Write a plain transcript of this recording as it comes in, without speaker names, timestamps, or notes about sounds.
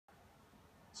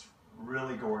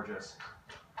really gorgeous.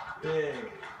 Big,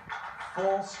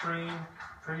 full screen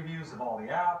previews of all the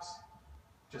apps.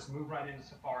 Just move right into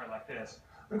Safari like this.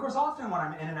 But of course, often when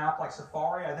I'm in an app like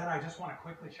Safari, I just want to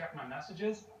quickly check my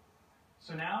messages.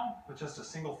 So now, with just a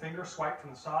single finger swipe from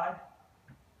the side,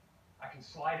 I can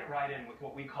slide it right in with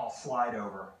what we call slide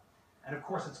over. And of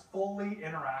course, it's fully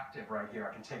interactive right here.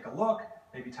 I can take a look,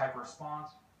 maybe type a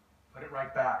response, put it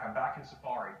right back. I'm back in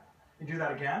Safari. You do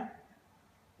that again.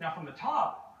 Now from the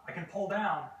top, I can pull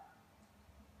down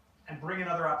and bring in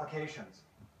other applications.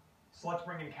 So let's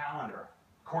bring in Calendar.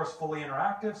 Of course, fully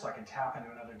interactive, so I can tap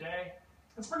into another day.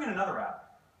 Let's bring in another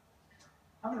app.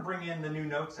 I'm going to bring in the new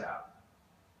Notes app.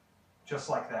 Just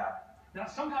like that. Now,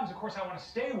 sometimes, of course, I want to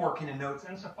stay working in Notes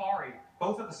and Safari,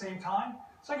 both at the same time.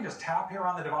 So I can just tap here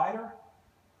on the divider,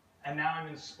 and now I'm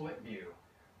in split view.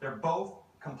 They're both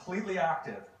completely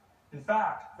active. In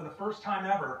fact, for the first time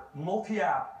ever,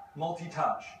 multi-app,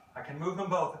 multi-touch. I can move them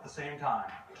both at the same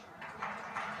time.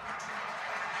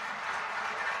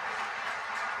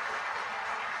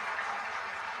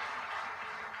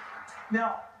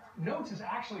 Now, Notes is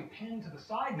actually pinned to the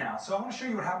side now, so I want to show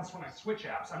you what happens when I switch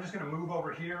apps. I'm just going to move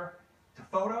over here to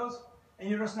Photos, and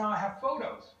you notice now I have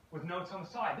Photos with Notes on the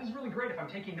side. This is really great if I'm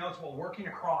taking notes while working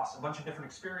across a bunch of different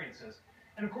experiences.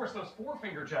 And of course, those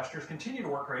four-finger gestures continue to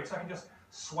work great, so I can just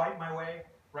swipe my way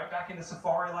right back into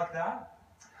Safari like that.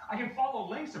 I can follow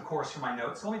links, of course, from my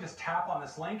notes. So let me just tap on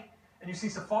this link, and you see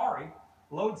Safari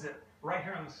loads it right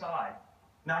here on the side.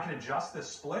 Now I can adjust this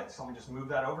split, so let me just move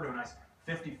that over to a nice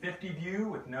 50-50 view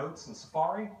with Notes and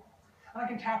Safari. And I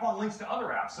can tap on links to other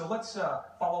apps. So let's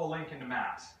follow a link into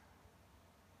Maps.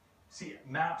 See,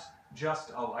 Maps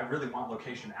just, oh, I really want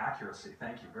location accuracy.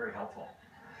 Thank you, very helpful.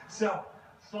 So,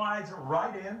 slides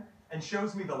right in and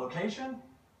shows me the location.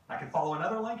 I can follow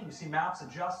another link, and you see Maps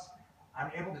adjusts.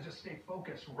 I'm able to just stay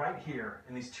focused right here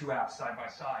in these two apps side by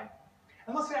side.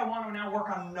 And let's say I want to now work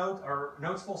on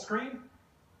Notes full screen.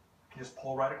 I can just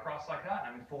pull right across like that,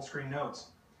 and I'm in full screen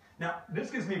Notes. Now, this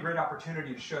gives me a great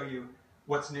opportunity to show you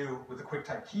what's new with the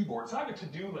QuickType keyboard. So I have a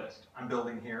to-do list I'm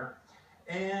building here,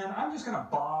 and I'm just going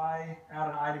to add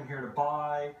an item here to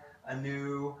buy a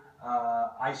new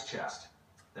ice chest.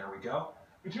 There we go.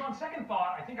 But you know, on second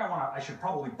thought, I think I should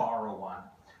probably borrow one.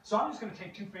 So I'm just going to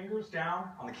take two fingers down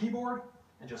on the keyboard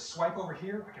and just swipe over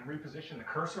here. I can reposition the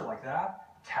cursor like that,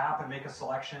 tap and make a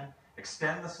selection,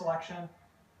 extend the selection,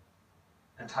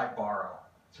 and type borrow.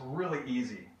 It's really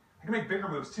easy. I can make bigger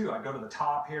moves too. I go to the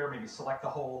top here, maybe select the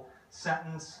whole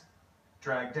sentence,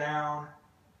 drag down,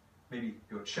 maybe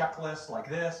do a checklist like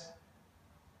this,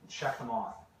 and check them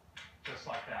off. Just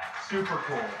like that. Super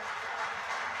cool.